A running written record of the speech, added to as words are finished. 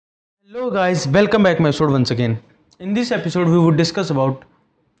Hello guys, welcome back my episode once again. In this episode we would discuss about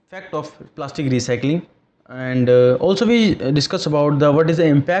fact of plastic recycling and also we discuss about the what is the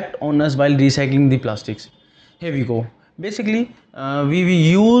impact on us while recycling the plastics. Here we go. Basically, we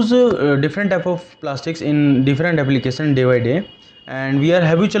use different type of plastics in different application day by day, and we are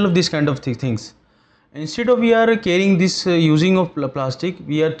habitual of this kind of things. Instead of we are carrying this using of plastic,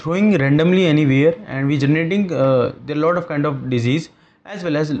 we are throwing randomly anywhere, and we generating there are a lot of kind of disease as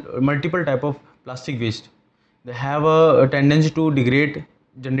well as multiple type of plastic waste. They have a tendency to degrade,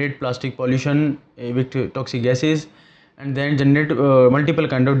 generate plastic pollution with toxic gases, and then generate multiple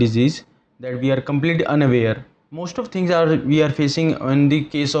kind of disease that we are completely unaware. Most of things are we are facing in the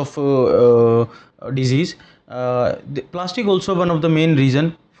case of disease. The plastic also one of the main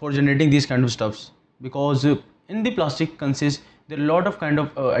reason for generating these kind of stuffs, because in the plastic consists there are a lot of kind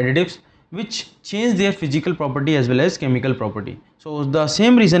of additives which change their physical property as well as chemical property. So the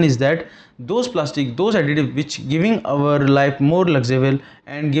same reason is that those plastic, those additives which giving our life more luxurious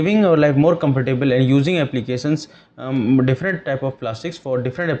and giving our life more comfortable and using applications, different type of plastics for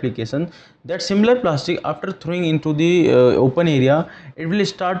different application, that similar plastic after throwing into the open area, it will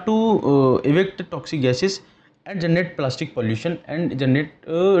start to evict toxic gases and generate plastic pollution and generate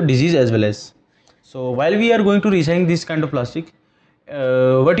disease as well as. So while we are going to recycling this kind of plastic,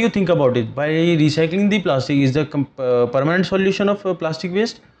 what do you think about it? By recycling the plastic is the permanent solution of plastic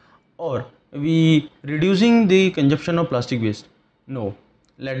waste, or we reducing the consumption of plastic waste? No.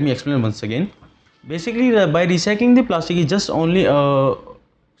 Let me explain once again. Basically, by recycling the plastic is just only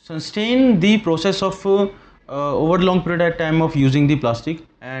sustain the process of over long period of time of using the plastic.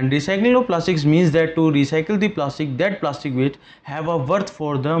 And recycling of plastics means that to recycle the plastic, that plastic waste have a worth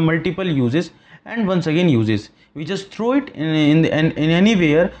for the multiple uses and once again uses. We just throw it in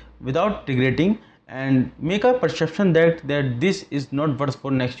anywhere without regretting and make a perception that this is not worth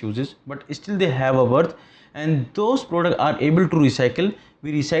for next uses, but still they have a worth, and those products are able to recycle.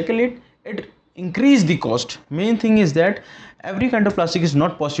 We recycle it increase the cost. Main thing is that every kind of plastic is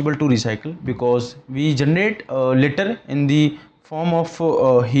not possible to recycle, because we generate litter in the form of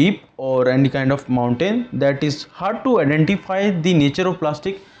a heap or any kind of mountain, that is hard to identify the nature of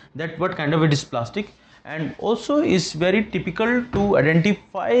plastic, that what kind of it is plastic, and also is very typical to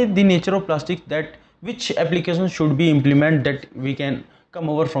identify the nature of plastic, that which application should be implemented that we can come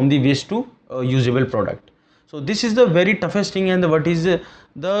over from the waste to usable product. So this is the very toughest thing, and what is the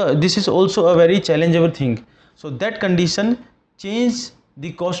this is also a very challengeable thing. So that condition change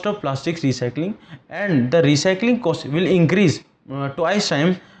the cost of plastics recycling, and the recycling cost will increase twice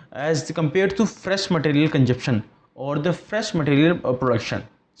time as compared to fresh material consumption or the fresh material production.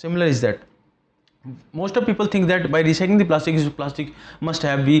 Similar is that most of people think that by recycling the plastic must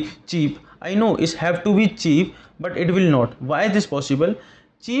have be cheap. I know it have to be cheap, but it will not. Why is this possible?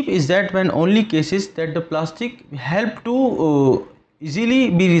 Cheap is that when only cases that the plastic help to easily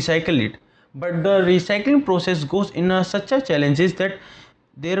be recycled it, but the recycling process goes in such a challenges that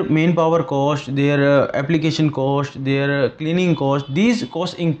their manpower cost, their application cost, their cleaning cost, these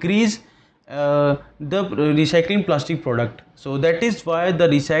costs increase the recycling plastic product. So that is why the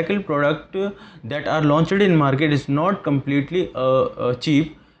recycled product that are launched in market is not completely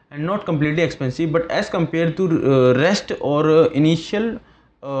cheap and not completely expensive, but as compared to rest or initial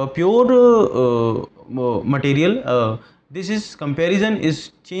pure material, this is comparison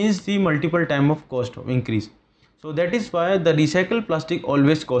is change the multiple time of cost of increase. So that is why the recycled plastic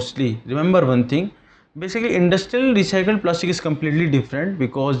always costly. Remember one thing, basically industrial recycled plastic is completely different,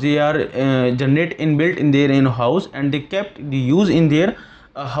 because they are generate inbuilt in their own house, and they kept the use in their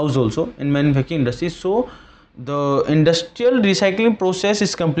house also in manufacturing industry. So the industrial recycling process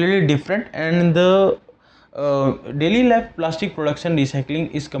is completely different, and the daily life plastic production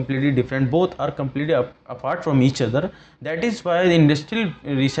recycling is completely different. Both are completely apart from each other. That is why the industrial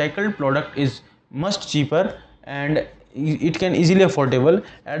recycled product is much cheaper, and it can easily affordable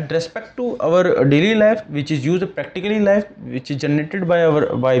and respect to our daily life, which is used practically life, which is generated by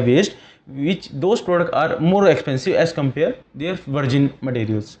our by waste, which those products are more expensive as compare their virgin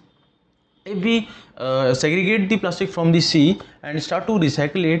materials. If we segregate the plastic from the sea and start to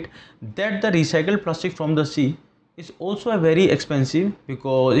recycle it, that the recycled plastic from the sea is also a very expensive,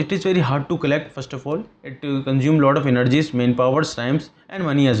 because it is very hard to collect. First of all, it consume lot of energies, manpower, times and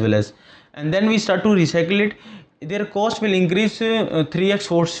money as well as, and then we start to recycle it, their cost will increase 3x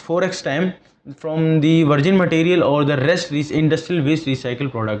 4x time from the virgin material or the rest industrial waste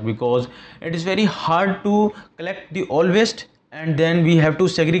recycle product, because it is very hard to collect the all waste, and then we have to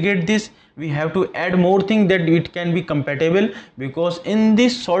segregate this. We have to add more thing that it can be compatible, because in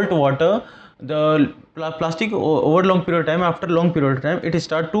this salt water plastic over long period of time, after long period of time, it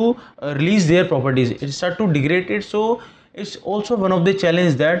start to release their properties, it start to degrade it. So it's also one of the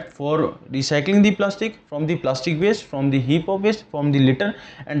challenge that for recycling the plastic from the plastic waste, from the heap of waste, from the litter,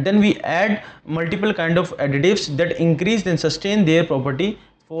 and then we add multiple kind of additives that increase and sustain their property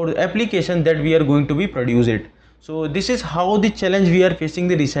for the application that we are going to be produce it. So this is how the challenge we are facing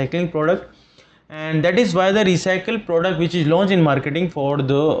the recycling product, and that is why the recycled product which is launched in marketing for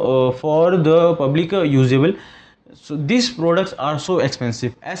the public usable, so these products are so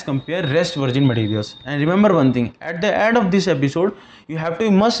expensive as compare rest virgin materials. And remember one thing, at the end of this episode you have to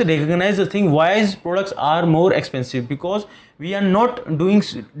must recognize the thing why is products are more expensive, because we are not doing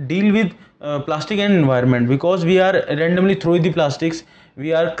deal with plastic and environment, because we are randomly throwing the plastics,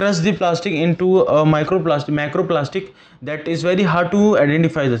 we are crush the plastic into a macro plastic, that is very hard to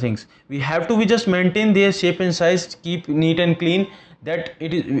identify the things. We have to we just maintain their shape and size, keep neat and clean, that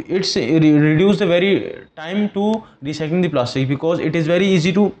it's reduce the very time to recycling the plastic, because it is very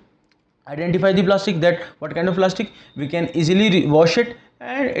easy to identify the plastic, that what kind of plastic we can easily wash it,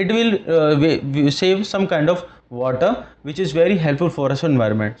 and it will save some kind of water, which is very helpful for us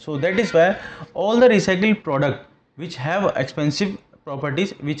environment. So that is why all the recycled product which have expensive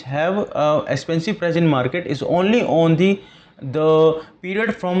properties, which have expensive price in market, is only on the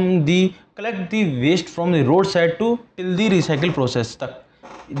period from the collect the waste from the roadside to till the recycle process tak.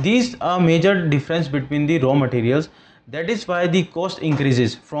 These are major difference between the raw materials, that is why the cost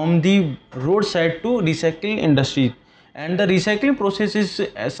increases from the roadside to recycle industry. And the recycling process is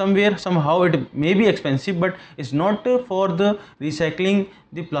somewhere somehow it may be expensive, but it's not for the recycling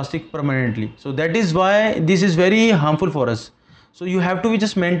the plastic permanently. So that is why this is very harmful for us. So you have to be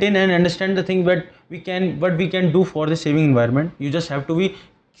just maintain and understand the thing, but what we can do for the saving environment. You just have to be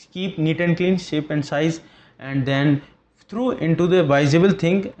keep neat and clean, shape and size, and then through into the visible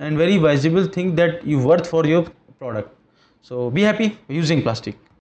thing and very visible thing that you worth for your product. So be happy using plastic.